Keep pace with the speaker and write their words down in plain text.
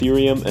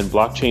Ethereum and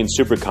Blockchain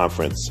Super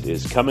Conference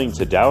is coming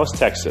to Dallas,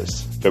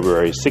 Texas,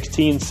 February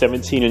 16,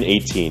 17, and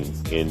 18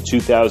 in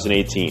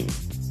 2018.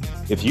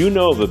 If you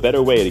know of a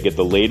better way to get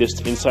the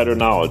latest insider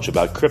knowledge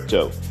about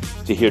crypto,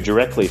 to hear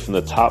directly from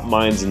the top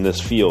minds in this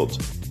field,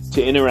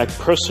 to interact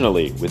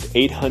personally with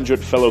 800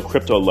 fellow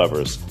crypto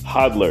lovers,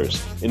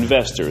 hodlers,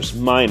 investors,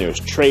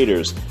 miners,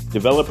 traders,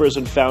 developers,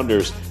 and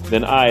founders,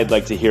 then I'd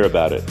like to hear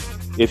about it.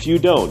 If you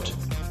don't,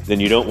 then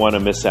you don't want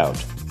to miss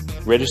out.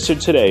 Register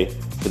today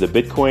for the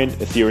Bitcoin,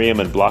 Ethereum,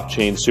 and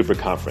Blockchain Super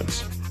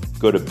Conference.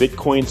 Go to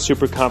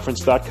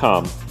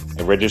bitcoinsuperconference.com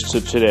and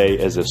register today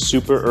as a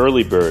super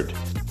early bird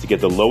to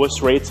get the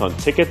lowest rates on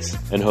tickets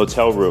and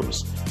hotel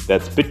rooms.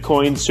 That's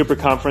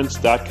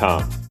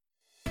bitcoinsuperconference.com.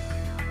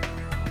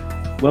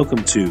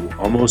 Welcome to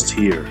Almost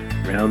Here,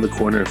 Round the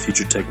Corner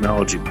Future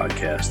Technology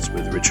Podcasts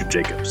with Richard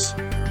Jacobs.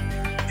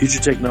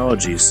 Future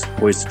technologies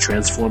poised to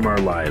transform our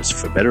lives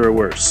for better or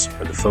worse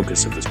are the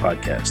focus of this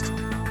podcast.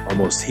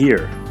 Almost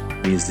Here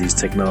means these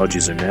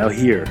technologies are now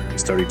here and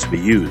starting to be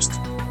used,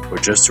 or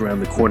just around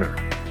the corner,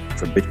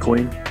 from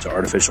Bitcoin to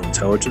artificial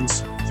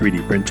intelligence,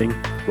 3D printing,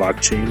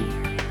 blockchain,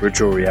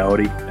 virtual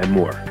reality, and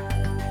more.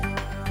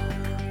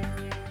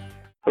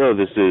 Hello,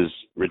 this is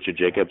Richard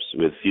Jacobs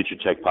with Future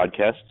Tech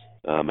Podcast.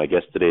 My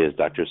guest today is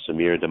Dr.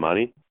 Samir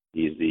Damani.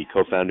 He's the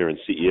co-founder and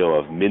CEO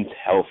of Mint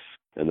Health,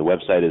 and the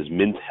website is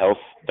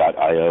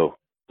minthealth.io.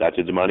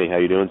 Dr. Damani, how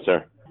are you doing,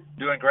 sir?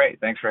 Doing great.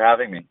 Thanks for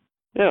having me.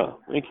 Yeah,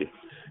 thank you.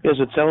 Yeah,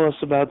 so tell us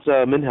about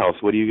Mint Health.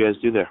 What do you guys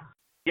do there?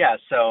 Yeah,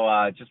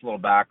 so just a little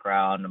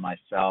background on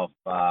myself.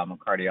 I'm a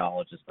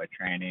cardiologist by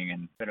training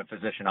and been a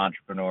physician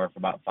entrepreneur for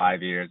about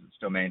 5 years and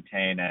still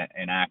maintain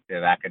an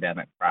active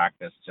academic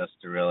practice just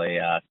to really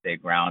stay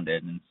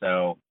grounded. And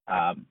so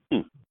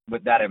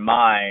with that in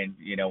mind,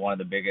 one of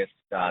the biggest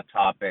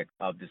topics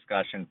of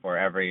discussion for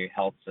every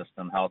health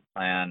system, health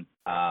plan,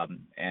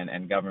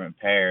 and government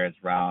payers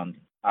around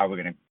how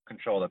we're going to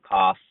control the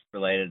costs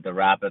related to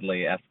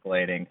rapidly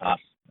escalating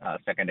costs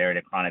secondary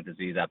to chronic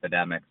disease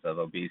epidemics of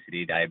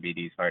obesity,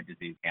 diabetes, heart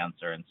disease,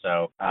 cancer. And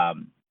so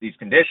these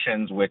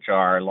conditions, which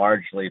are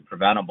largely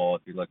preventable,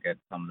 if you look at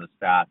some of the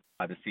stats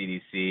by the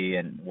CDC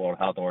and World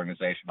Health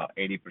Organization, about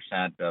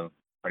 80% of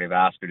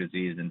cardiovascular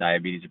disease and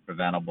diabetes are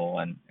preventable,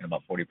 and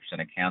about 40%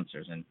 of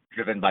cancers, and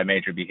driven by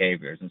major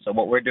behaviors. And so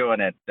what we're doing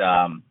at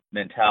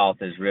Mint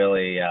Health is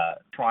really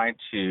trying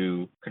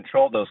to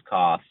control those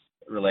costs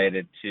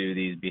related to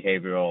these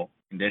behavioral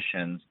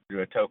conditions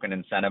through a token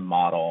incentive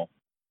model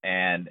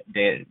and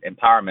data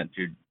empowerment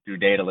through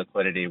data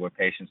liquidity, where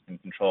patients can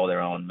control their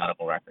own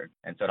medical records.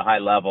 And so at a high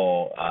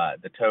level,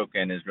 the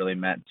token is really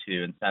meant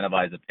to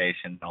incentivize the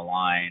patient and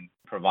align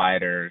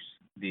providers,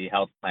 the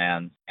health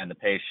plans, and the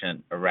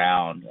patient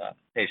around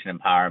patient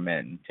empowerment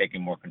and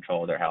taking more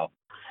control of their health.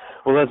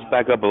 Well, let's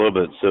back up a little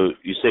bit. So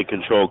you say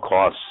control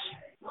costs.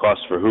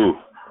 Costs for who?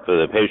 For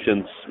the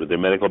patients with their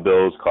medical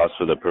bills, costs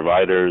for the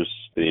providers,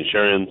 for the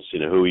insurance,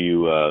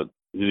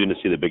 who's going to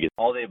see the biggest?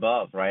 All the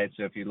above, right?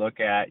 So if you look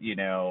at,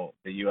 the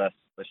U.S.,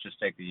 let's just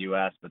take the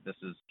U.S., but this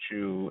is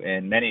true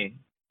in many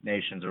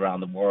nations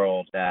around the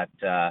world, that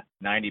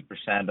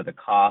 90% of the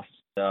costs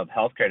of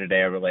healthcare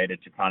today are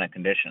related to chronic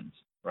conditions,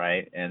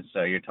 right? And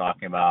so you're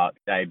talking about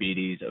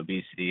diabetes,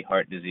 obesity,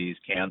 heart disease,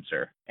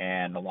 cancer.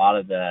 And a lot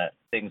of the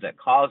things that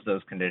cause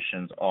those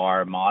conditions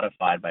are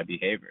modified by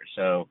behavior.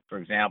 So, for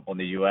example, in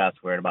the U.S.,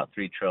 we're at about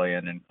 $3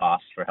 trillion in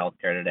costs for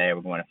healthcare today.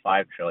 We're going to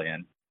 $5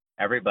 trillion.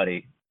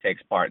 Everybody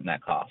takes part in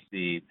that cost.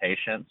 The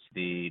patients,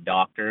 the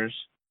doctors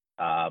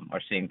are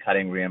seeing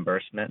cutting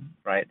reimbursement,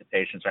 right? The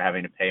patients are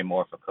having to pay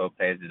more for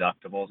co-pays,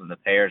 deductibles, and the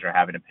payers are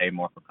having to pay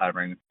more for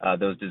covering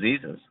those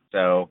diseases.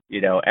 So,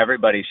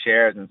 everybody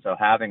shares, and so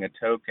having a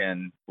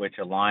token which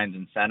aligns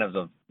incentives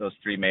of those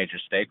three major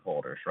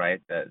stakeholders, right?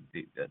 The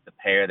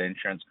payer, the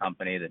insurance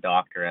company, the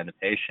doctor, and the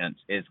patient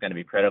is going to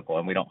be critical,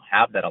 and we don't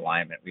have that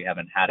alignment. We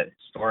haven't had it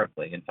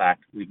historically. In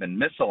fact, we've been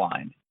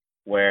misaligned,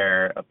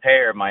 where a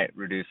payer might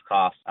reduce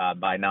costs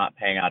by not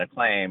paying out a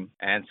claim,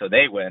 and so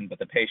they win, but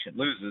the patient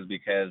loses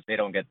because they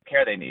don't get the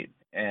care they need.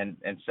 And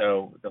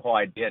so the whole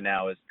idea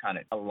now is kind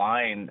of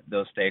align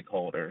those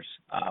stakeholders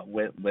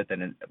with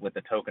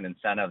a token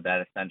incentive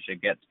that essentially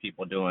gets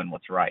people doing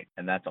what's right,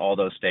 and that's all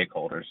those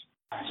stakeholders.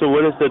 So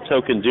what does the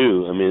token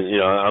do? I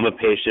mean, I'm a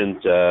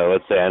patient.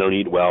 Let's say I don't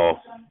eat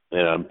well,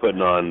 and I'm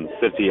putting on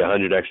 50,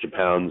 100 extra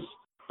pounds.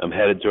 I'm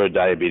headed toward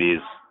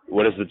diabetes.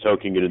 What is the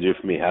token going to do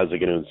for me? How's it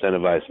going to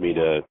incentivize me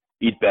to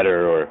eat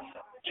better or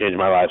change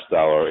my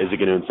lifestyle, or is it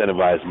going to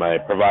incentivize my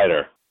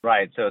provider?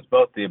 Right. So it's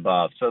both the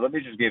above. So let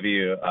me just give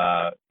you,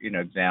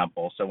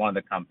 example. So one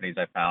of the companies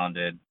I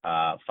founded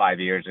 5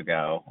 years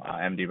ago,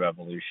 MD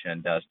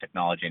Revolution, does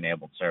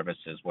technology-enabled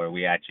services where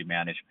we actually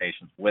manage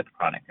patients with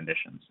chronic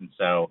conditions. And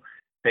so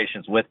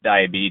patients with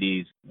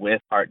diabetes,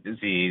 with heart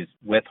disease,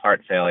 with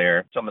heart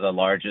failure, some of the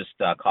largest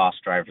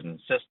cost drivers in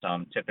the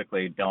system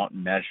typically don't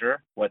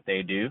measure what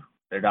they do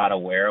They're not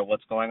aware of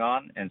what's going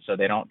on, and so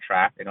they don't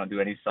track, they don't do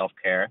any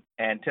self-care,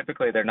 and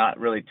typically they're not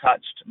really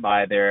touched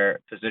by their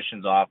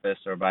physician's office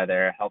or by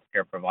their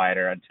healthcare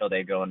provider until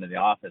they go into the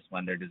office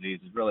when their disease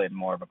is really in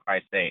more of a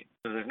crisis state.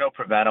 So there's no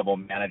preventable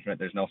management,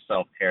 there's no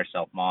self-care,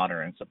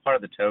 self-monitoring. So part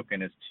of the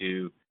token is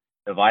the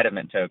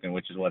Vidamint token,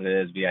 which is what it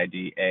is,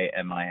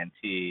 VIDAMINT,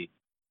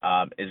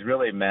 is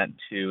really meant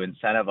to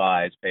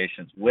incentivize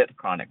patients with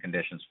chronic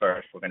conditions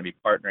first. We're going to be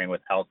partnering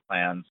with health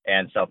plans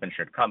and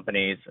self-insured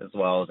companies, as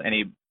well as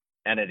any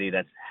entity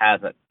that has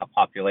a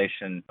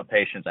population of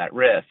patients at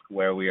risk,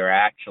 where we are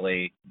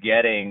actually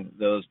getting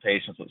those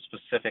patients with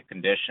specific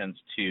conditions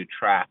to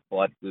track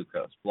blood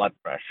glucose, blood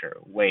pressure,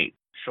 weight,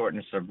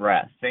 shortness of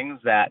breath, things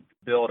that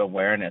build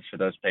awareness for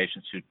those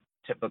patients who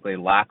typically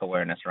lack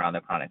awareness around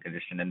their chronic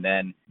condition. And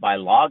then by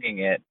logging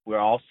it, we're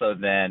also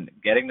then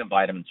getting the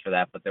vitamins for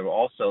that, but they're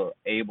also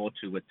able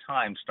to, with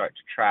time, start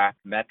to track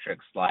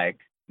metrics like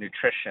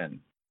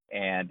nutrition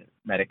and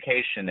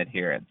medication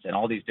adherence and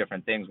all these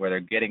different things where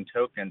they're getting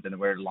tokens, and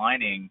we're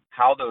aligning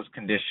how those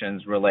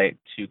conditions relate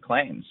to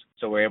claims.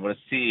 So we're able to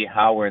see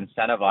how we're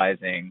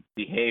incentivizing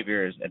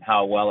behaviors and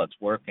how well it's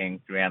working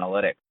through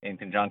analytics in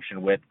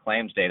conjunction with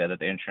claims data that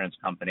the insurance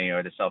company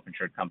or the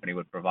self-insured company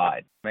would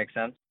provide. Make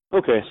sense?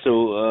 Okay,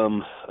 so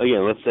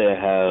again, let's say I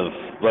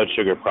have blood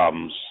sugar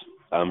problems.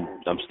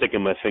 I'm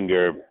sticking my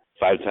finger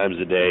 5 times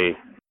a day.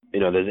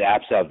 There's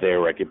apps out there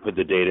where I can put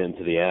the data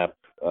into the app.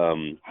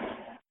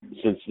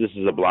 Since this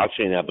is a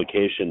blockchain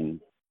application,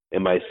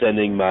 am I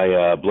sending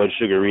my blood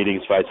sugar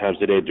readings 5 times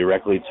a day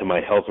directly to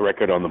my health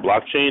record on the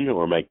blockchain,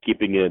 or am I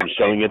keeping it and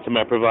showing it to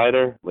my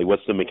provider? Like,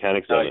 what's the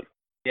mechanics of it?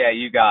 Yeah,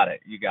 you got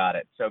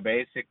it. So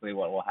basically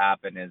what will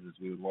happen is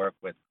we would work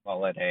with,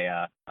 call it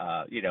a,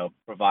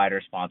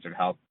 provider-sponsored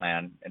health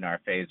plan in our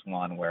phase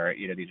 1, where,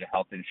 these are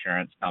health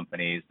insurance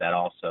companies that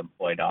also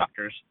employ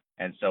doctors.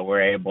 And so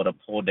we're able to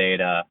pull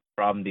data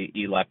from the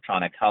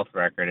electronic health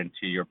record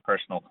into your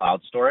personal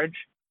cloud storage.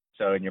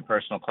 So in your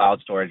personal cloud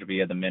storage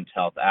via the Mint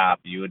Health app,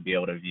 you would be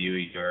able to view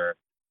your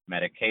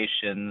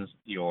medications,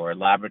 your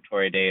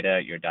laboratory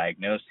data, your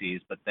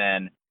diagnoses, but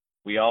then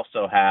we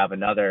also have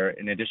another,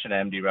 in addition to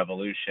MD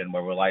Revolution,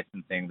 where we're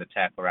licensing the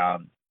tech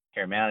around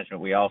care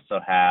management, we also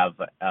have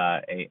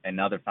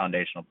another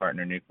foundational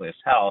partner, Nucleus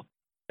Health,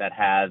 that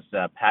has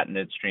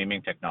patented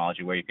streaming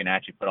technology where you can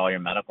actually put all your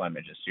medical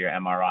images, so your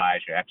MRIs,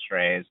 your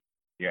X-rays,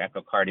 your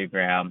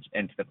echocardiograms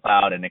into the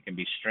cloud, and it can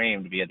be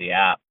streamed via the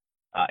app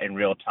in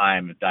real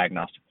time with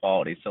diagnostic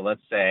quality. So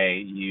let's say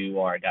you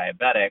are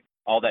diabetic,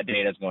 all that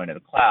data is going to the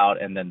cloud,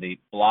 and then the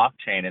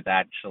blockchain is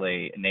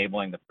actually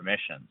enabling the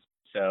permissions.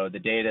 So the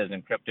data is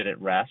encrypted at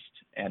rest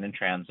and in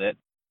transit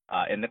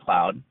in the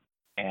cloud,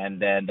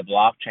 and then the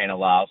blockchain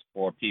allows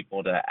for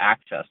people to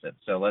access it.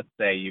 So let's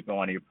say you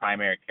go into your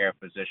primary care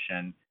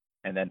physician,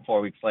 and then 4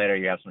 weeks later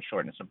you have some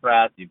shortness of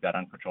breath, you've got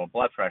uncontrolled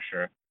blood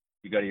pressure,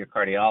 you go to your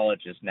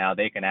cardiologist, now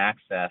they can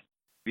access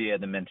via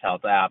the Mint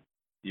Health app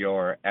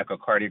your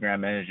echocardiogram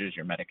images,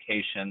 your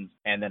medications,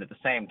 and then at the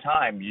same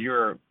time,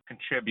 you're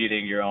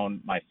contributing your own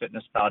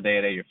MyFitnessPal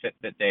data, your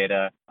Fitbit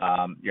data,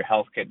 your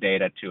HealthKit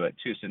data to it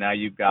too. So now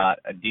you've got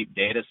a deep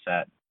data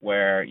set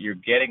where you're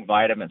getting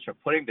vitamins for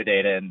putting the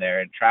data in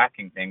there and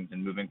tracking things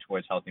and moving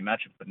towards healthy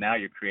metrics. But now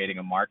you're creating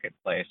a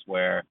marketplace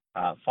where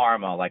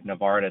pharma like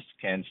Novartis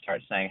can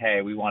start saying,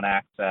 hey, we want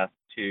access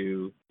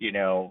to,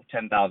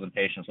 10,000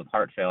 patients with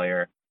heart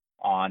failure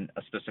on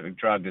a specific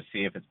drug to see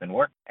if it's been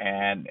working.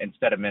 And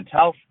instead of Mint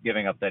Health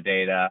giving up the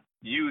data,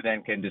 you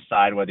then can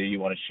decide whether you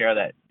want to share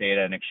that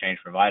data in exchange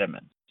for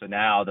vitamins. So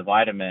now the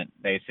Vidamint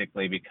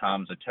basically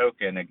becomes a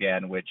token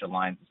again, which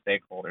aligns the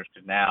stakeholders,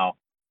 because now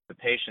the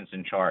patient's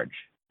in charge.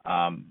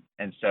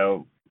 And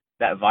so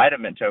that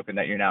Vidamint token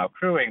that you're now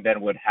accruing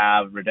then would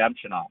have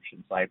redemption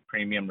options like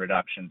premium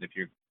reductions if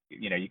you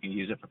can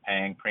use it for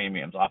paying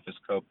premiums, office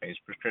copays,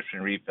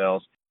 prescription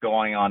refills,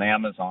 going on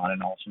Amazon,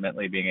 and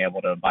ultimately being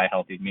able to buy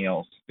healthy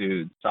meals,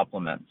 food,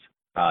 supplements,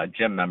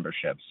 gym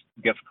memberships,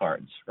 gift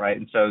cards, right?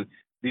 And so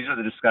these are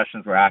the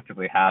discussions we're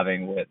actively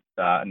having with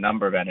a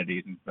number of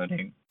entities,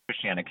 including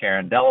Christiana Care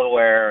in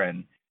Delaware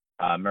and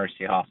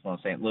Mercy Hospital in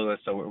St. Louis.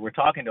 So we're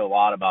talking to a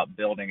lot about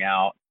building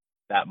out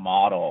that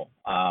model.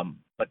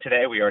 But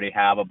today we already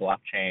have a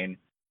blockchain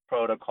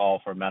protocol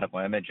for medical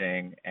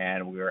imaging,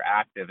 and we are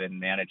active in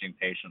managing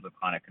patients with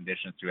chronic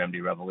conditions through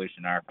MD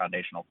Revolution, our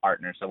foundational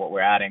partner. So what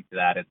we're adding to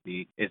that is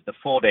the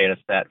full data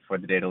set for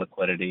the data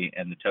liquidity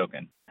and the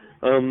token.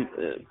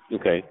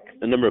 Okay,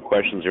 a number of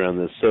questions around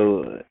this.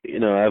 So,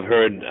 I've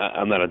heard,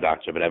 I'm not a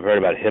doctor, but I've heard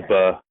about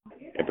HIPAA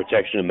and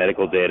protection of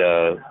medical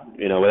data.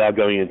 Without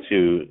going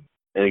into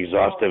an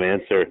exhaustive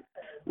answer,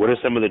 what are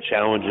some of the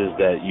challenges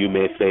that you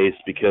may face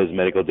because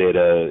medical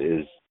data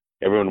is,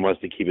 everyone wants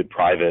to keep it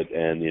private,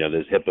 and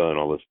there's HIPAA and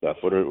all this stuff.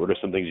 What are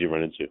some things you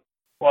run into?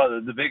 Well,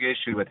 the big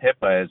issue with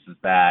HIPAA is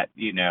that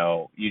you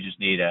just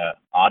need a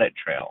audit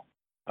trail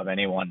of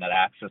anyone that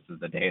accesses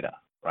the data,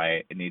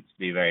 right? It needs to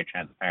be very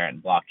transparent,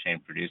 and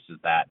blockchain produces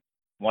that.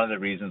 One of the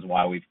reasons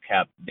why we've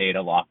kept data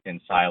locked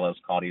in silos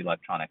called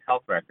electronic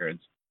health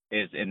records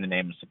is in the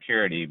name of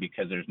security,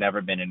 because there's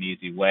never been an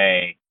easy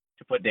way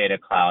to put data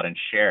cloud and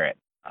share it.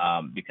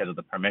 because of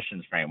the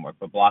permissions framework.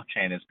 But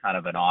blockchain is kind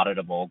of an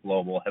auditable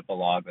global HIPAA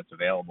log that's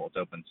available. It's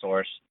open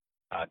source,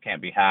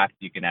 can't be hacked.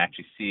 You can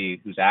actually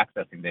see who's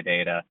accessing the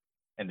data,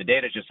 and the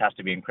data just has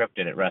to be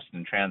encrypted at rest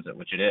and in transit,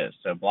 which it is.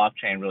 So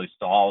blockchain really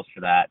solves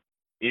for that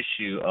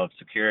issue of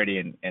security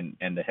and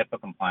the HIPAA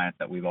compliance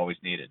that we've always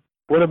needed.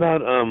 What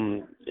about,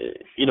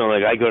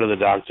 like I go to the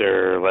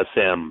doctor, let's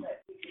say I'm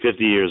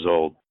 50 years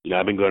old.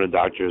 I've been going to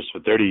doctors for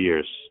 30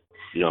 years.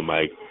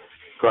 My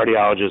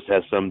cardiologist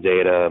has some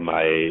data,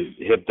 my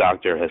hip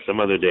doctor has some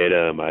other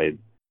data, my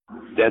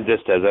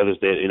dentist has other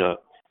data.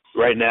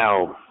 Right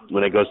now,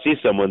 when I go see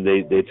someone,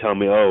 they tell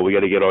me, oh, we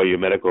got to get all your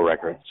medical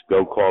records.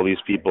 Go call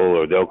these people,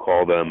 or they'll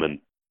call them, and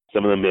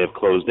some of them may have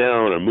closed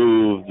down or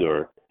moved.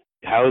 Or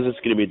how is this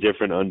going to be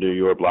different under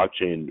your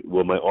blockchain?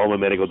 Will all my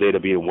medical data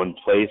be in one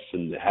place,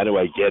 and how do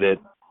I get it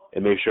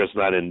and make sure it's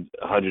not in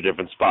 100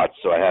 different spots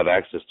so I have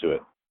access to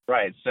it?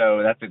 Right.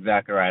 So that's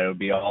exactly right. It would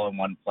be all in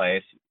one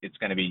place. It's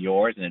going to be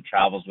yours, and it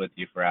travels with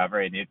you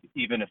forever. And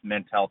even if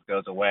Mint Health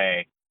goes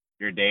away,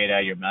 your data,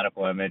 your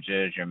medical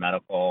images, your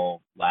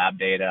medical lab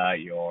data,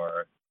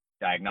 your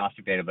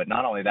diagnostic data, but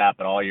not only that,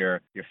 but all your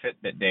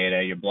Fitbit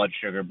data, your blood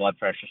sugar, blood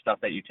pressure, stuff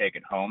that you take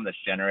at home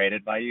that's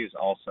generated by you is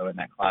also in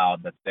that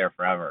cloud that's there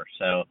forever.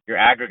 So you're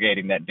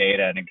aggregating that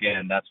data, and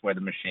again, that's where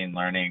the machine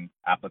learning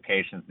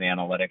applications and the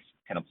analytics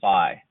can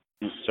apply.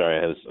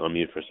 Sorry, I was on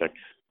mute for a sec.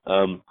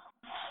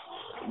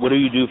 What do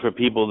you do for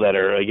people that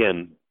are,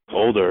 again,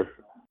 older?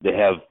 They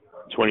have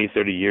 20,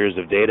 30 years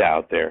of data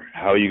out there.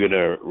 How are you going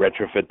to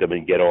retrofit them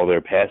and get all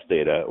their past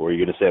data? Or are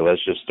you going to say,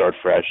 let's just start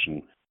fresh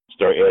and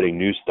start adding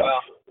new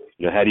stuff?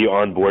 How do you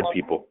onboard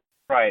people?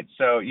 Right.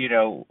 So,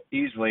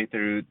 easily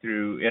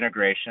through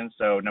integration.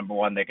 So number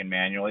one, they can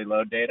manually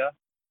load data.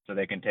 So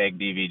they can take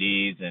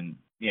DVDs and,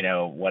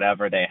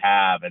 whatever they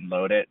have and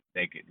load it.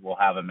 We'll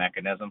have a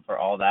mechanism for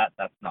all that.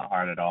 That's not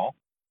hard at all.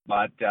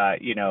 But,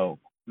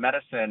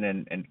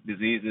 medicine and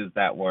diseases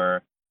that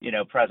were,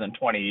 present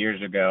 20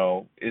 years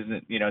ago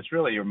isn't, it's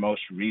really your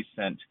most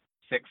recent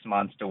 6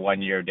 months to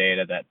 1 year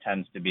data that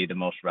tends to be the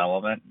most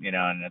relevant,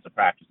 and as a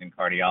practicing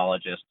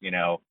cardiologist,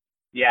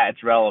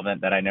 it's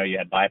relevant that I know you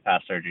had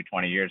bypass surgery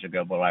 20 years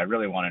ago, but what I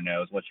really want to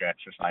know is what's your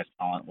exercise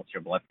tolerance, what's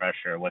your blood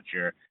pressure, what's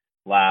your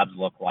labs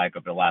look like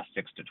over the last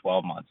 6 to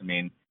 12 months. I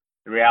mean,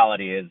 the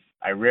reality is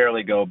I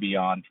rarely go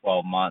beyond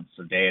 12 months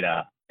of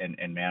data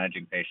in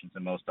managing patients,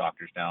 and most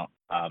doctors don't.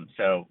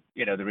 So,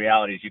 the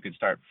reality is you could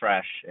start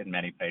fresh in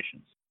many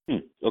patients.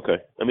 Okay.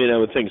 I mean, I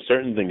would think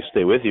certain things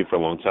stay with you for a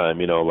long time.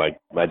 Like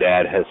my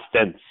dad has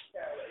stents.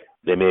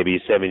 They may be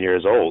 7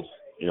 years old.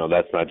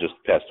 That's not just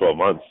past 12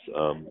 months.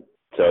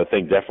 So I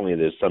think definitely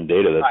there's some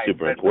data that's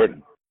super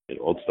important in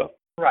old stuff.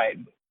 Right.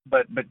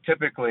 But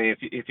typically,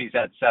 if he's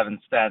had 7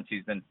 stents,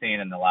 he's been seen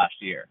in the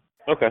last year.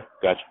 Okay,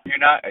 gotcha. You're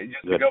not,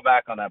 just to go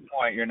back on that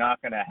point, you're not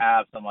going to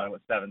have someone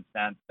with 7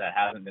 stents that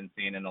hasn't been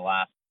seen in the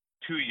last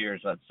 2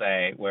 years, let's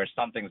say, where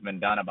something's been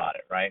done about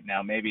it, right?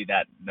 Now, maybe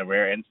that in the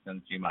rare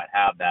instance you might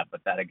have that,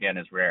 but that again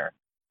is rare.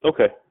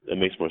 Okay, that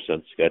makes more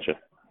sense. Gotcha.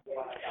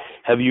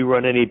 Have you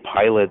run any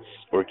pilots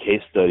or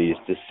case studies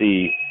to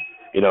see,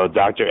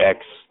 Dr. X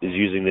is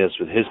using this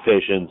with his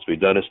patients? We've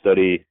done a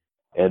study,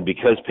 and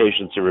because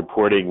patients are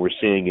reporting, we're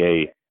seeing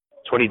a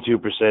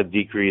 22%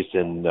 decrease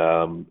in,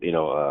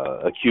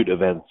 acute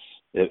events.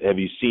 Have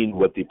you seen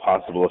what the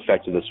possible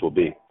effect of this will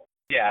be?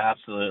 Yeah,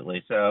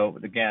 absolutely. So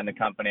again, the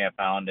company I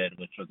founded,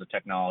 which was a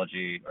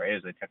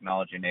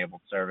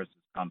technology-enabled services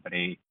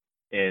company,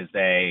 is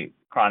a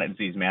chronic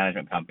disease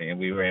management company, and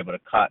we were able to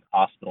cut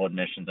hospital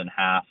admissions in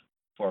half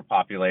for a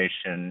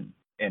population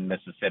in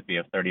Mississippi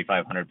of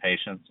 3,500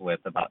 patients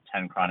with about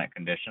 10 chronic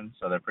conditions.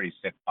 So they're a pretty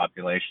sick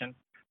population.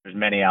 There's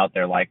many out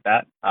there like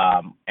that.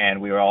 And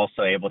we were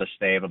also able to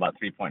save about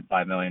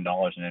 $3.5 million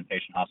in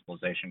inpatient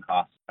hospitalization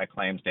costs by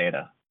claims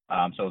data.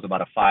 So it was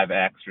about a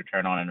 5X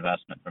return on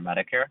investment for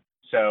Medicare.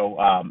 So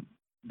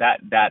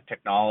that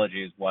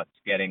technology is what's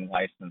getting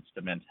licensed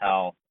to Mint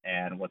Health.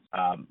 And what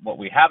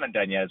we haven't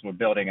done yet is we're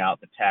building out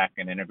the tech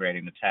and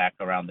integrating the tech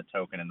around the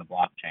token and the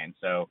blockchain.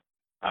 So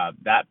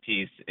that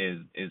piece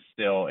is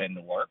still in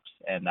the works,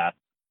 and that's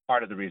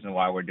part of the reason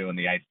why we're doing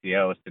the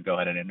ICO is to go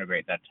ahead and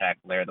integrate that tech,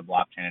 layer the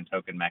blockchain and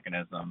token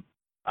mechanism.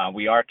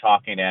 We are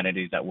talking to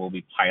entities that we'll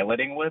be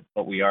piloting with,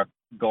 but we are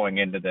going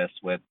into this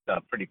with a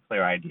pretty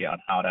clear idea on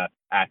how to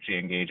actually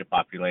engage a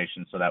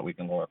population so that we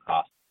can lower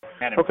costs.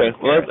 Okay,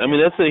 well,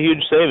 that's a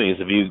huge savings.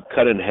 If you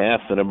cut in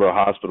half the number of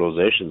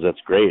hospitalizations, that's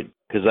great.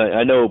 Because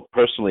I know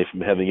personally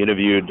from having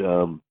interviewed,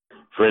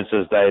 for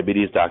instance,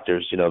 diabetes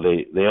doctors,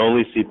 they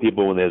only see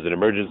people when there's an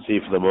emergency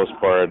for the most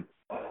part.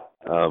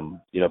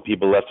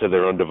 People left to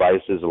their own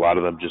devices, a lot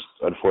of them just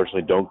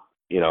unfortunately don't,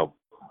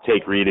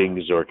 take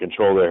readings or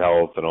control their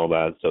health and all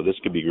that. So this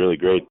could be really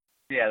great.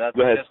 Yeah, that's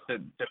just to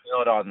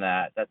build on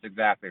that. That's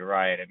exactly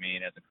right. I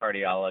mean, as a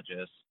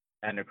cardiologist,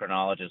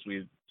 endocrinologist,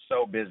 we're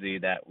so busy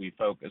that we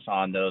focus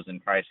on those in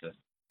crisis,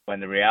 when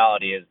the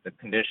reality is the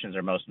conditions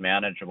are most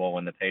manageable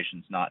when the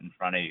patient's not in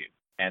front of you.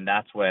 And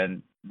that's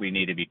when we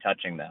need to be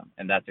touching them.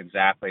 And that's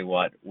exactly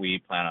what we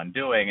plan on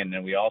doing. And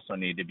then we also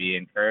need to be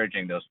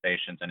encouraging those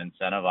patients and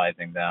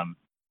incentivizing them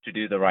to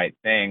do the right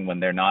thing when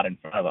they're not in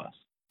front of us.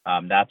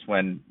 That's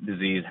when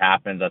disease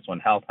happens. That's when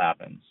health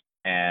happens.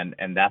 And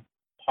that's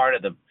part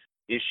of the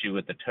issue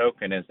with the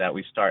token, is that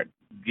we start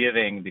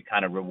giving the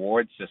kind of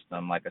reward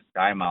system like a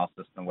SkyMile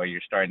system, where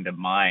you're starting to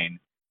mine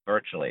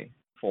virtually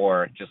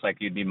for, just like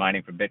you'd be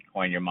mining for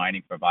Bitcoin, you're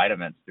mining for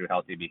vitamins through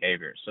healthy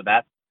behavior. So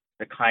that's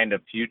the kind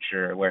of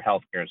future where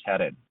healthcare is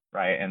headed,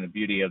 right? And the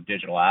beauty of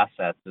digital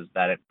assets is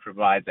that it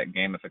provides that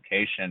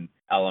gamification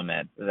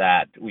element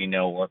that we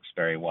know works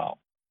very well.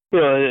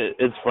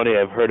 It's funny.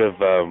 I've heard of,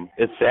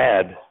 it's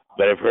sad,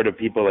 but I've heard of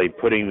people like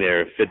putting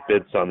their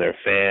Fitbits on their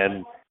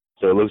fan,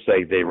 so it looks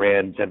like they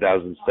ran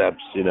 10,000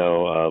 steps,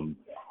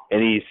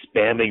 any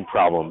spamming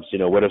problems,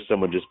 what if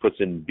someone just puts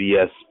in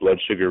BS blood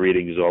sugar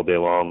readings all day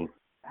long,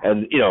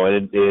 and,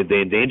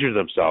 they endanger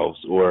themselves,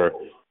 or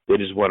they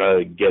just want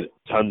to get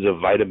tons of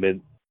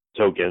vitamin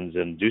tokens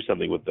and do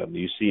something with them. Do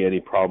you see any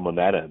problem on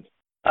that end?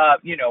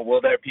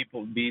 Will there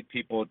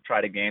people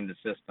try to game the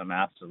system?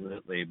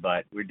 Absolutely.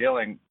 But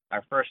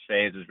our first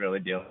phase is really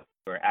dealing with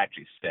who are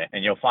actually sick.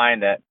 And you'll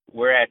find that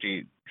we're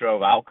actually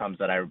drove outcomes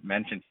that I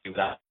mentioned to you,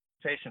 that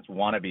patients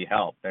want to be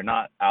helped. They're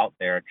not out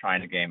there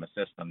trying to game a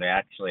system. They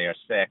actually are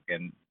sick,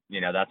 and,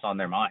 that's on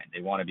their mind.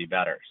 They want to be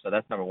better. So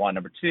that's number one.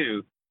 Number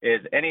two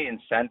is any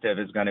incentive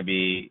is going to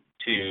be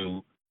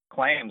to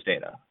claims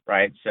data,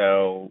 right?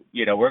 So,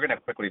 we're going to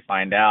quickly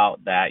find out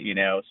that,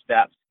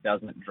 STEPS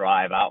doesn't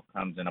drive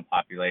outcomes in a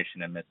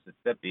population in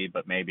Mississippi,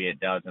 but maybe it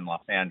does in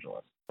Los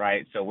Angeles,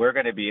 right? So we're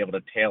going to be able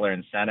to tailor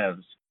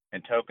incentives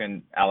and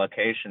token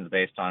allocations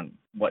based on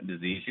what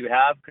disease you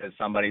have, because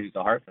somebody who's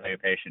a heart failure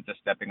patient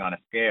just stepping on a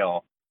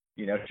scale,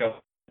 shows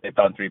they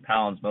put on 3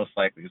 pounds, most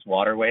likely is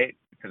water weight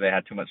because they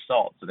had too much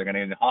salt, so they're going to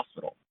be in the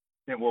hospital.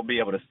 And we'll be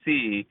able to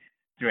see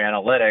through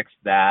analytics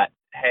that,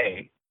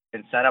 hey,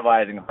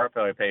 incentivizing heart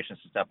failure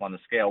patients to step on the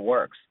scale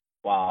works,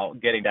 while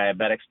getting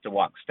diabetics to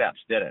walk steps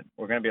didn't.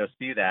 We're going to be able to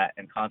see that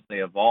and constantly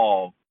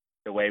evolve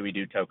the way we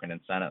do token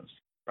incentives,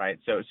 right?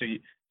 So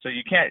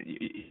you can't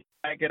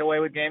get away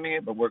with gaming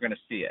it, but we're going to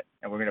see it,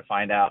 and we're going to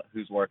find out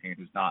who's working and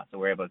who's not, so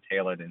we're able to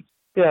tailor it.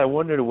 Yeah, I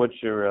wondered what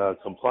your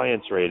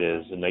compliance rate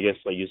is, and I guess,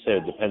 like you said,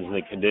 it depends on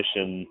the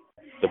condition,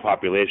 the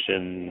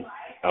population,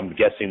 I'm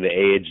guessing the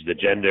age, the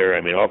gender,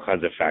 all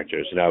kinds of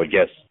factors. And I would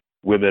guess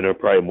women are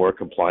probably more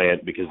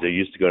compliant because they're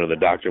used to going to the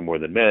doctor more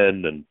than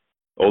men, and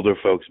older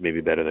folks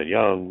maybe better than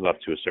young, up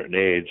to a certain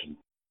age. And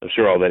I'm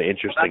sure all that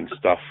interesting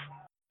stuff,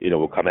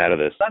 will come out of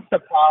this. That's the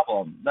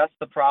problem. That's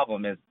the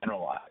problem, is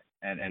generalized.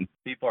 And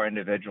people are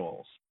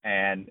individuals,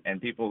 and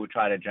people who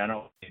try to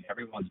generalize,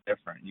 everyone's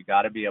different. You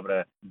got to be able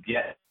to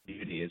get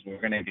beauty. Is we're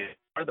going to get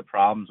part of the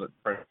problems with.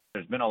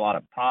 There's been a lot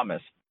of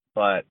promise,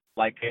 but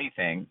like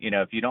anything,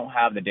 if you don't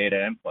have the data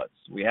inputs,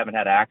 we haven't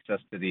had access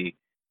to the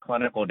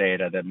clinical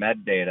data, the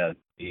med data,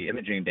 the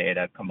imaging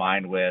data,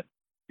 combined with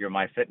your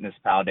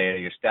MyFitnessPal data,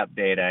 your step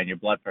data, and your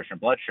blood pressure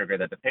and blood sugar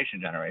that the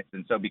patient generates.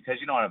 And so because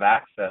you don't have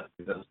access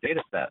to those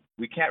data sets,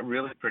 we can't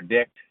really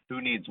predict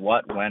who needs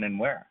what, when, and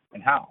where,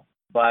 and how.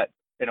 But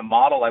in a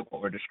model like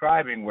what we're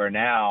describing, where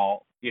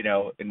now,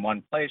 in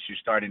one place, you're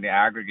starting to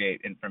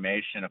aggregate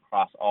information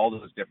across all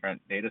those different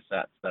data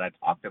sets that I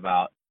talked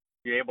about,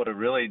 you're able to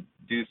really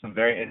do some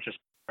very interesting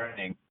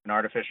learning and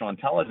artificial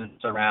intelligence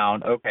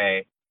around,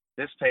 okay,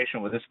 this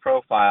patient with this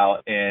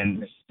profile in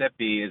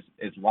Mississippi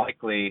is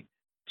likely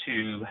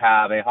to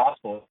have a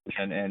hospital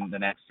in the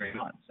next 3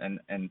 months,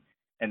 and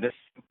this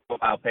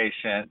profile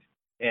patient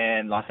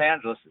in Los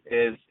Angeles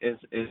is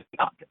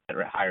not at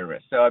higher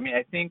risk. So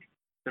I think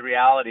the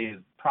reality is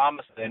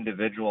promise of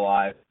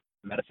individualized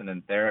medicine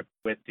and therapy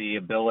with the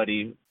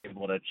ability to be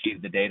able to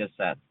achieve the data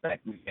sets that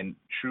we can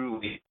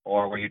truly,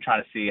 or where you're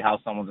trying to see how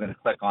someone's going to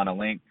click on a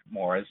link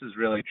more. This is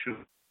really true.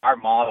 Our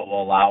model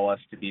will allow us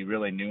to be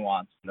really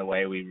nuanced in the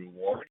way we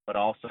reward, but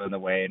also in the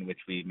way in which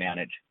we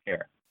manage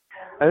care.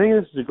 I think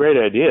this is a great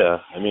idea.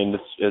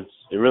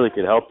 It really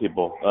could help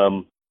people.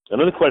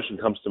 Another question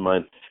comes to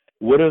mind.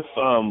 What if,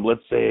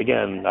 let's say,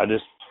 again, I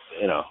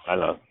don't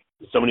know,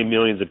 so many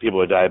millions of people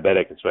are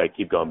diabetic, and so I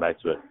keep going back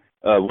to it.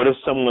 What if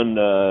someone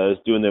is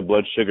doing their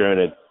blood sugar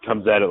and it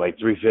comes out at like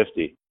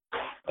 350,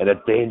 and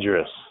it's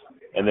dangerous,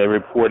 and they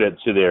report it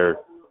to their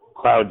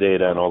cloud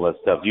data and all that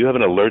stuff? Do you have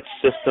an alert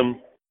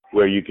system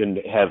where you can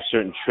have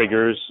certain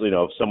triggers?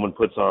 If someone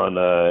puts on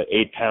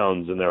 8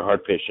 pounds in their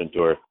heart patient,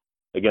 or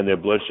again, their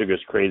blood sugar is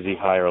crazy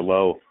high or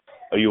low,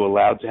 are you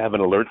allowed to have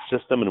an alert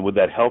system? And would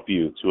that help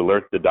you to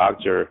alert the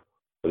doctor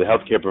or the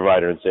healthcare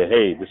provider and say,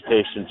 hey, this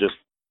patient just,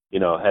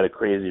 had a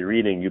crazy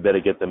reading, you better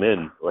get them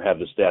in, or have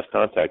the staff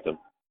contact them?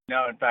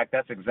 No, in fact,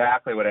 that's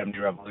exactly what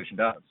MD Revolution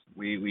does.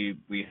 We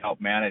help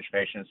manage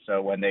patients,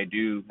 so when they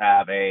do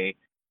have a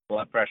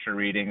blood pressure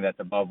reading that's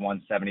above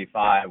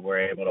 175,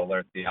 we're able to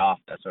alert the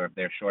office, or if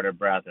they're short of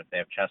breath, if they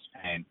have chest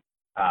pain.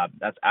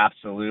 That's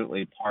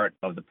absolutely part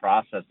of the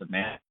process of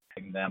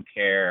managing them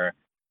care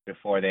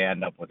before they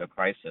end up with a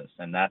crisis.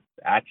 And that's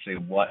actually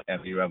what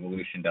MD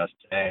Revolution does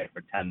today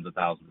for tens of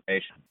thousands of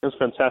patients. That's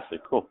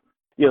fantastic. Cool.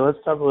 Yeah, let's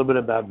talk a little bit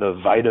about the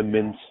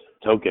Vitamint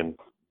token.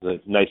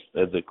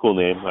 That's a cool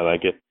name. I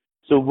like it.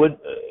 So what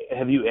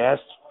have you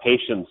asked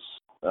patients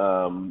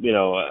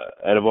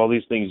out of all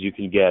these things you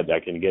can get, I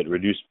can get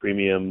reduced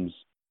premiums,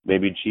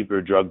 maybe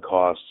cheaper drug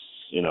costs.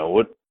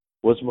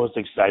 What's most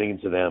exciting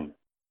to them?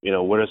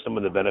 What are some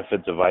of the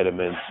benefits of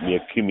vitamins, me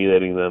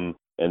accumulating them?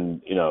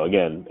 And,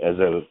 again, as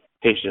a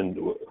patient,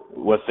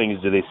 what things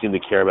do they seem to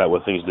care about?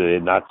 What things do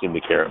they not seem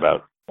to care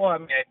about? Well,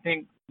 I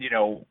think,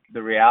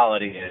 the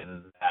reality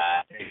is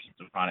that patients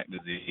with chronic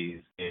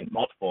disease in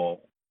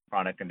multiple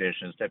chronic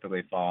conditions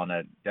typically fall in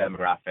a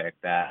demographic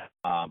that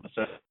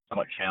is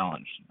somewhat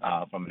challenged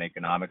from an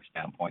economic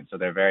standpoint. So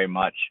they're very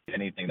much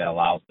anything that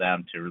allows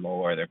them to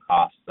lower their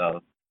costs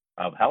of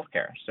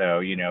healthcare.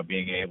 So,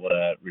 being able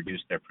to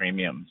reduce their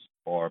premiums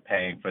or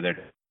paying for their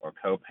or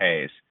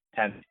co-pays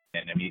tends to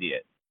be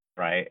immediate,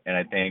 right? And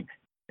I think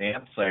the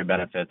ancillary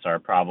benefits are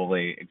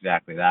probably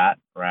exactly that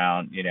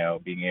around,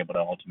 being able to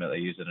ultimately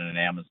use it in an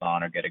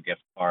Amazon or get a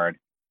gift card.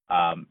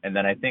 And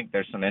then I think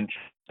there's some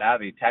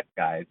savvy tech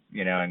guys,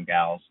 and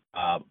gals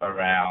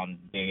around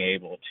being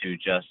able to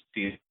just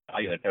see the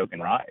value of the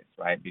token rise,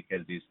 right?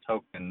 Because these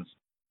tokens,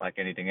 like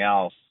anything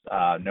else,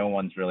 no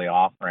one's really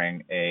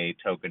offering a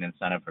token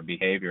incentive for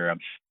behavior. I'm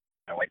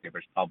sure white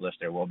papers published,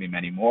 there will be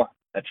many more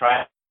that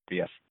try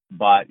to.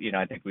 But,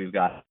 I think we've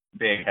got a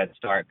big head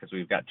start because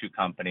we've got two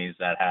companies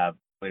that have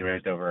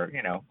raised over,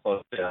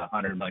 close to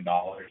 $100 million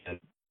and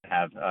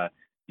have,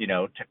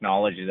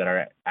 technologies that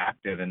are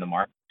active in the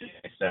market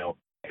today. So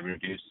they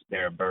reduce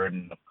their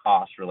burden of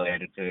costs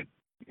related to,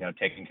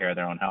 taking care of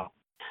their own health.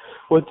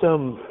 What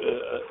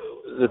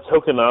the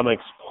tokenomics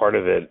part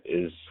of it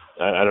is,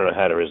 I don't know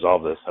how to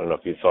resolve this. I don't know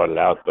if you thought it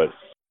out, but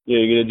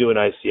you're going to do an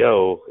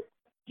ICO,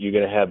 you're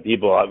going to have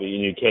people,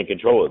 you can't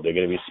control it. They're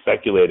going to be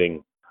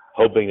speculating,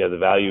 hoping that the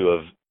value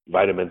of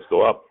vitamins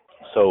go up.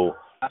 So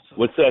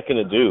what's that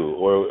going to do?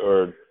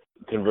 Or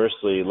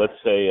conversely, let's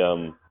say,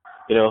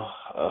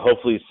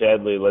 hopefully,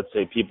 sadly, let's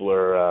say people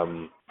are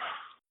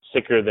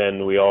sicker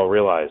than we all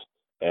realized,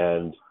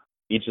 and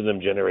each of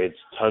them generates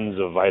tons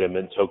of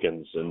vitamin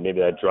tokens, and maybe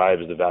that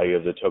drives the value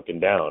of the token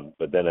down,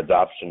 but then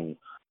adoption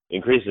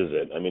increases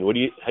it. I mean,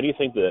 how do you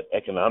think the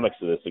economics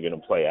of this are going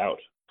to play out?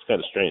 It's kind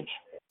of strange.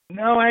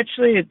 No,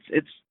 actually,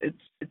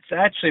 it's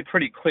actually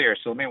pretty clear.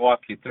 So let me walk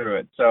you through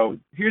it. So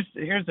here's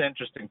the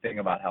interesting thing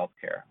about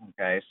healthcare.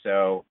 Okay,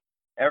 so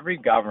every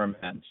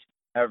government,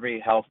 every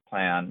health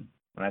plan,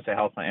 when I say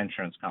health plan,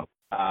 insurance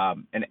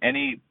company, and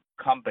any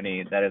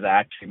company that is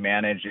actually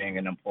managing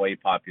an employee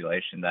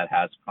population that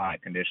has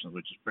chronic conditions,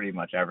 which is pretty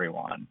much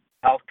everyone,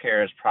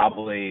 healthcare is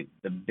probably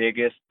the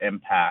biggest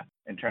impact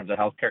in terms of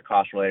healthcare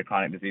cost-related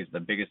chronic disease, the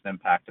biggest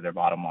impact to their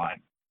bottom line.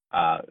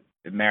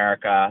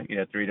 America,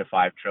 3 to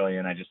 5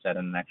 trillion, I just said,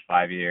 in the next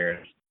 5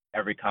 years.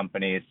 Every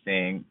company is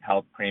seeing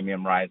health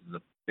premium rises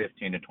of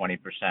 15 to 20%.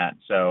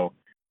 So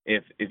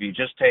if you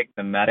just take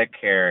the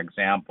Medicare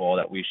example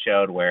that we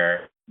showed,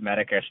 where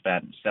Medicare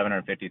spent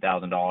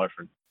 $750,000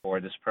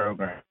 for this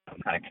program,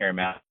 kind of care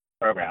management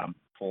program,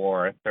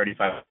 for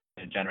 35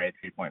 to generate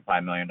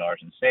 $3.5 million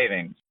in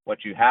savings, what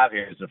you have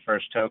here is the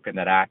first token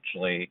that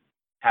actually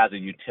has a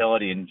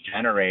utility in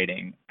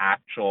generating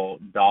actual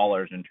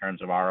dollars in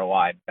terms of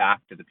ROI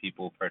back to the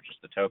people who purchase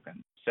the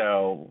token.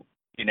 So,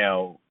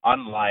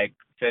 unlike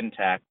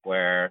fintech,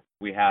 where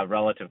we have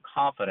relative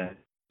confidence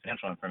in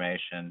financial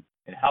information,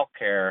 in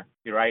healthcare,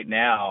 right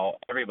now,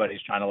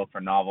 everybody's trying to look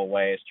for novel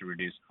ways to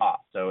reduce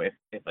costs. So if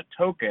a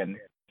token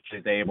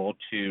is able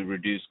to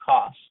reduce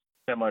costs,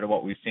 similar to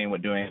what we've seen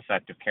with doing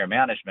effective care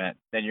management,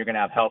 then you're going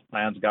to have health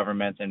plans,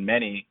 governments, and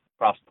many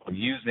across the world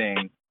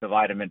using the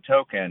vitamin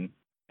token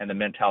and the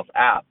Mint Health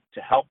app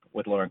to help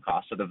with lowering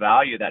costs. So the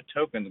value of that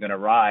token is going to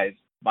rise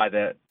by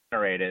the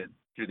generated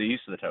through the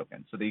use of the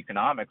token. So the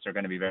economics are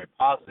going to be very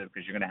positive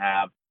because you're going to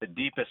have the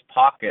deepest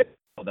pocket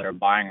that are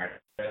buying our,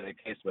 the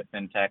case with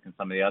fintech and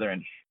some of the other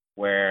industries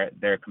where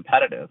they're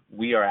competitive.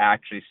 We are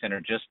actually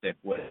synergistic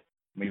with,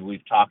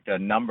 we've talked to a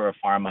number of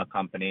pharma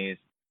companies,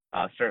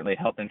 certainly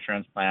health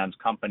insurance plans,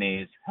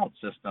 companies, health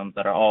systems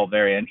that are all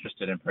very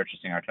interested in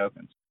purchasing our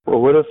tokens. Well,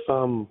 what if,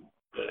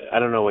 I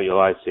don't know what you'll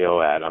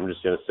ICO at, I'm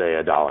just going to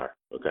say $1,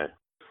 okay?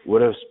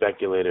 What if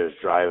speculators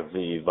drive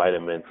the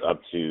vitamins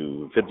up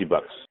to $50?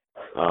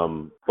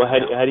 Well,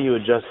 how do you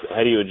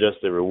adjust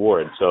the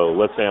reward? So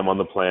let's say I'm on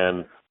the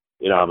plan,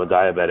 I'm a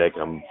diabetic,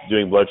 I'm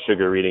doing blood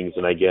sugar readings,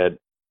 and I get,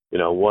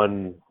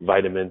 one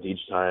vitamin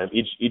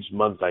each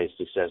month I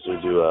successfully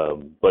do a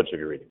blood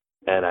sugar reading.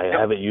 And I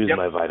haven't used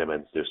my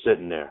vitamins. They're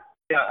sitting there.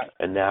 Yeah.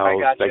 And now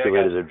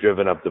speculators have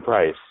driven up the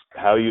price.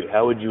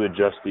 How would you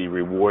adjust the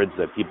rewards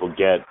that people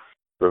get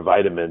for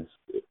vitamins,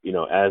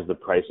 as the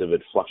price of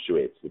it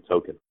fluctuates, the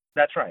token?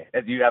 That's right.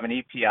 You have an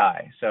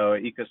EPI, so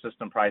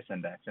Ecosystem Price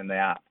Index, in the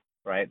app,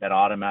 right, that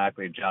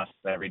automatically adjusts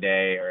every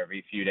day or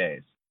every few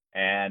days.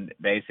 And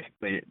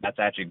basically, that's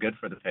actually good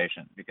for the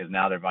patient because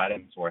now their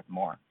vitamin's worth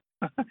more.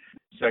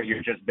 So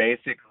you're just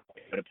basically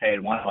going to pay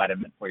 1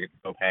 vitamin for your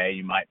copay.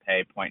 You might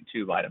pay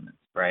 0.2 vitamins,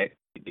 right?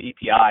 The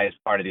EPI is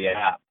part of the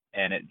app,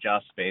 and it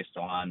adjusts based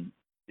on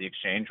the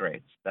exchange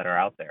rates that are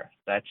out there.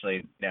 It's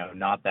actually,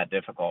 not that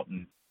difficult.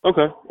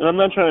 Okay. And I'm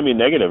not trying to be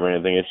negative or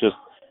anything. It's just,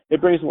 it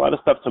brings a lot of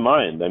stuff to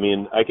mind. I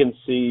mean, I can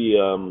see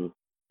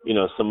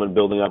someone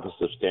building up a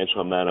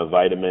substantial amount of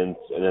vitamins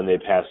and then they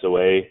pass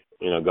away,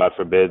 God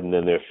forbid, and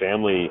then their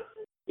family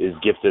is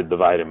gifted the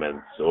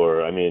vitamins.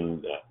 Or,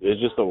 there's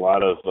just a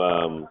lot of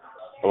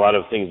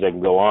things that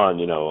can go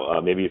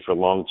on, maybe for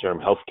long-term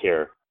health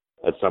care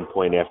at some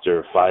point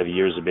after 5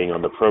 years of being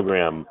on the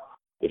program.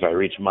 If I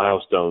reach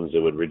milestones, it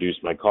would reduce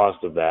my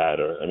cost of that.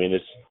 Or,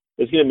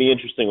 it's going to be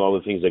interesting, all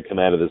the things that come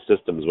out of the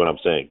system is what I'm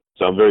saying.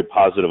 So I'm very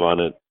positive on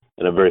it,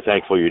 and I'm very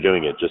thankful you're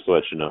doing it, just to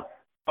let you know.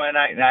 And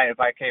if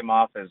I came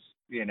off as,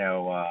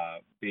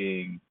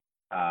 being,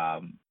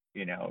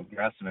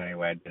 aggressive in any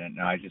way, I didn't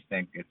know. I just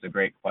think it's a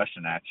great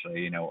question,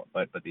 actually,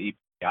 but the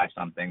EPI is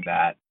something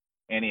that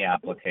any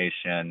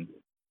application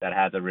that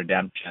has a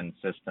redemption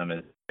system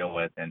is to deal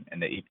with, and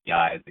the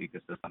EPI is the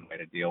ecosystem way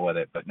to deal with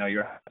it. But no,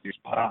 you're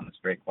spot on. It's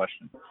a great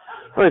question.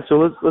 All right, so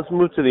let's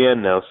move to the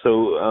end now.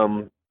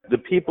 So the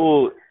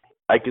people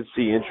I could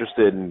see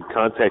interested in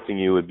contacting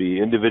you would be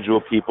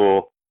individual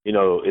people.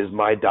 Is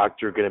my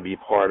doctor going to be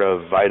part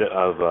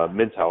of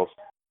Mint Health?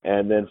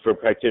 And then for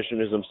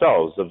practitioners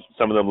themselves,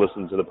 some of them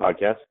listen to the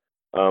podcast.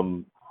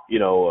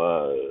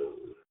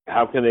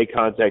 How can they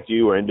contact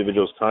you, or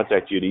individuals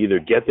contact you to either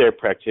get their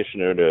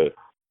practitioner to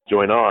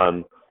join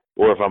on,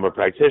 or if I'm a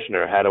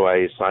practitioner, how do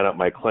I sign up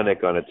my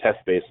clinic on a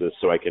test basis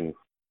so I can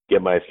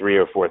get my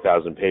 3,000 or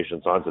 4,000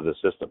 patients onto the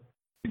system?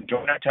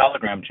 Join our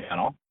Telegram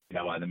channel,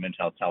 the Mint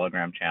Health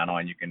Telegram channel,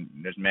 and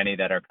there's many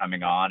that are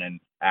coming on and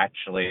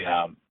actually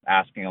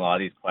asking a lot of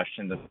these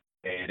questions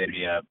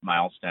via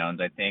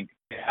milestones. I think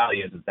the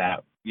reality is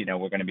that,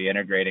 we're going to be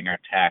integrating our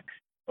tech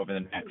over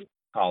the next,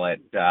 call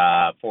it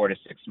 4 to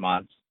 6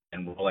 months,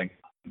 and rolling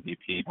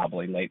MVP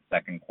probably late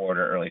second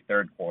quarter, early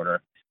third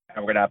quarter. And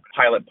we're going to have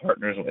pilot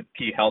partners with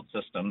key health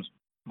systems,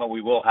 but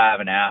we will have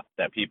an app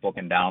that people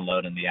can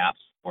download in the App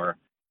Store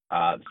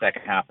the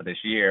second half of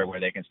this year, where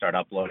they can start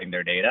uploading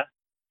their data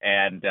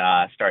and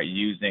start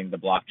using the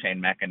blockchain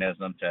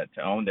mechanism to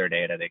own their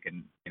data. They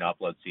can,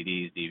 upload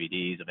CDs,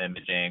 DVDs of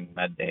imaging,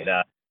 med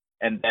data.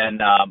 And then,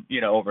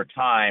 over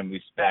time, we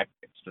expect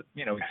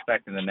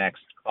in the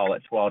next, call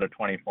it 12 to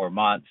 24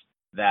 months,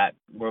 that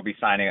we'll be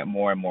signing up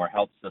more and more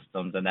health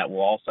systems, and that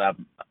we'll also have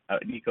an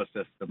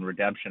ecosystem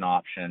redemption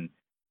option,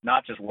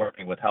 not just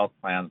working with health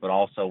plans, but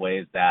also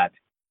ways that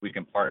we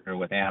can partner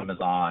with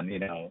Amazon,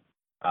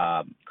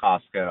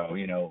 Costco,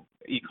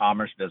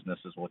 e-commerce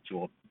businesses, which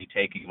will be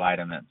taking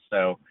vitamins.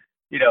 So,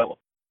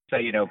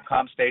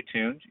 come stay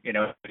tuned. We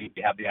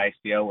have the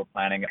ICO. We're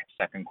planning a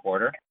second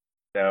quarter.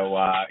 So,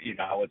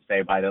 I would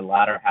say by the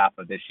latter half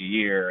of this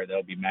year,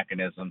 there'll be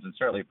mechanisms, and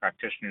certainly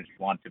practitioners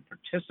who want to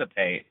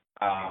participate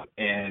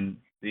in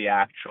the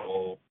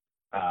actual,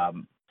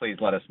 please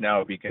let us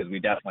know, because we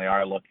definitely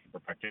are looking for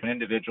practitioner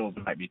individuals.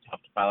 It might be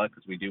tough to pilot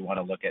because we do want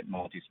to look at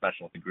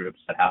multi-specialty groups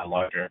that have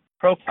larger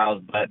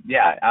profiles. But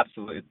yeah,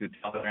 absolutely, through the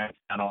Telegram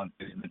channel and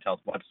through the Mint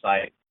Health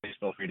website, please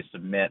feel free to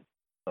submit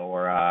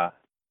or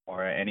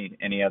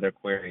any other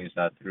queries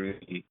through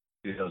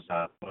those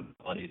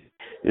modalities.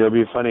 It'd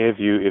be funny if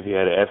you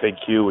had an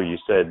FAQ where you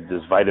said,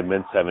 does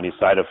vitamins have any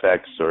side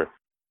effects, or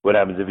what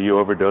happens if you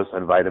overdose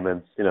on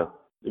vitamins? It'd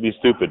be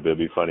stupid, but it'd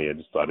be funny. I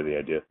just thought of the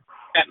idea.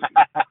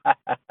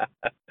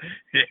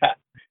 Yeah,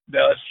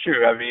 no, it's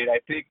true. I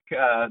think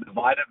the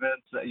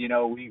vitamins,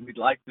 we'd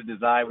like to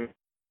designing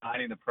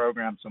the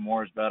program so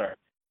more is better.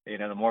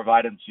 The more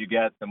vitamins you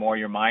get, the more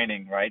you're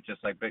mining, right?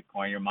 Just like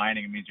Bitcoin, you're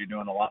mining. It means you're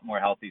doing a lot more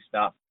healthy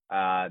stuff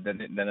than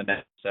the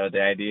next. So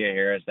the idea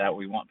here is that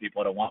we want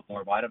people to want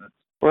more vitamins.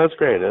 Well, that's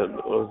great.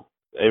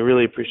 I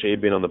really appreciate you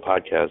being on the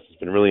podcast. It's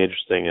been really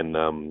interesting, and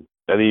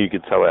I think you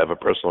could tell I have a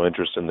personal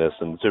interest in this,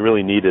 and it's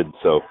really needed.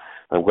 So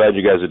I'm glad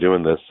you guys are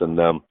doing this. And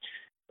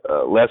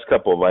last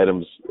couple of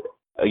items.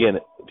 Again,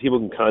 people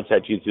can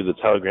contact you through the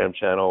Telegram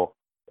channel.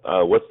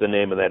 What's the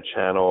name of that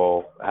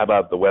channel? How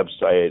about the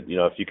website?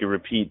 If you could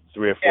repeat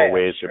 3 or 4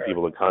 ways for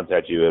people to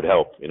contact you, it'd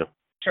help.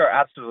 Sure,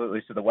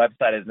 absolutely. So the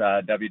website is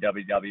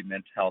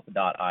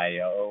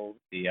www.minthealth.io.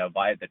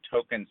 The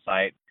token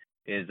site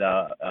is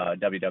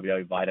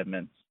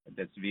www.vitamins.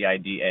 That's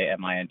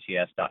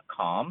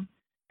VIDAMINTS.com.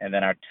 And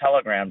then our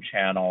Telegram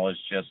channel is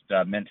just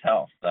Mint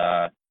Health.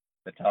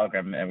 The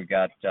Telegram, and we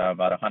got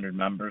about 100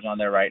 members on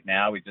there right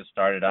now. We just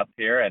started up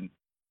here, and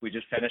we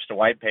just finished a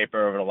white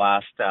paper over the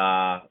last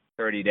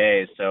 30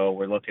 days. So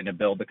we're looking to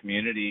build the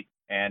community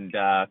and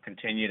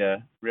continue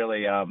to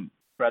really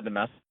spread the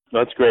message.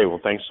 That's great. Well,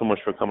 thanks so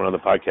much for coming on the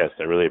podcast.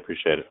 I really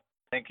appreciate it.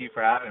 Thank you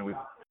for having me.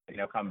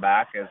 Come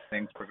back as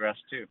things progress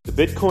too. The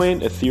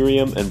Bitcoin,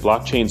 Ethereum, and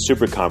Blockchain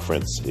Super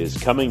Conference is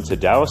coming to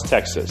Dallas,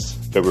 Texas,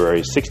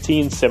 February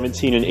 16,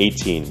 17, and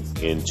 18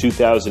 in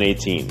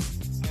 2018.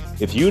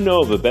 If you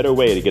know of a better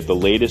way to get the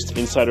latest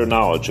insider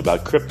knowledge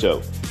about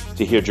crypto,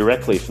 to hear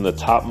directly from the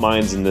top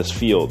minds in this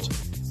field,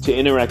 to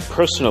interact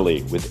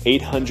personally with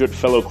 800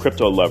 fellow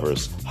crypto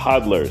lovers,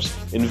 hodlers,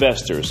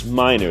 investors,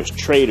 miners,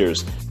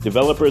 traders,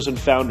 developers, and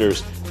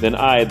founders, then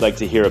I'd like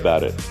to hear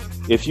about it.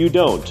 If you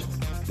don't,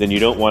 then you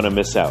don't want to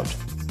miss out.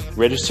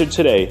 Register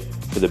today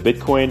for the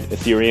Bitcoin,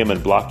 Ethereum,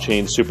 and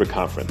Blockchain Super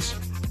Conference.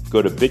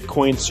 Go to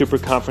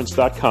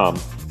bitcoinsuperconference.com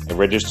and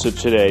register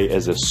today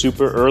as a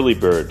super early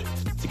bird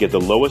to get the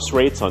lowest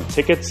rates on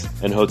tickets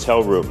and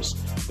hotel rooms.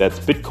 That's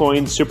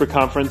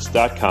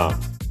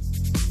bitcoinsuperconference.com.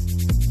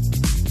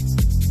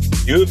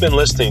 You have been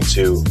listening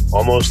to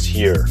Almost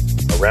Here,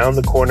 Around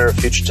the Corner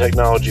Future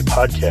Technology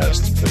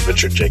podcast with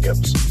Richard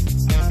Jacobs.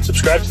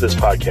 Subscribe to this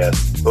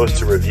podcast,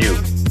 post a review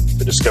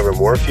to discover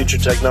more future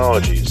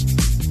technologies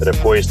that are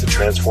poised to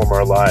transform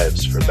our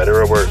lives for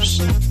better or worse,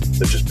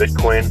 such as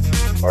Bitcoin,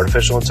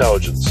 artificial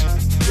intelligence,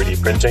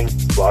 3D printing,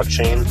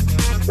 blockchain,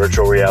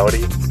 virtual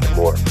reality, and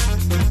more.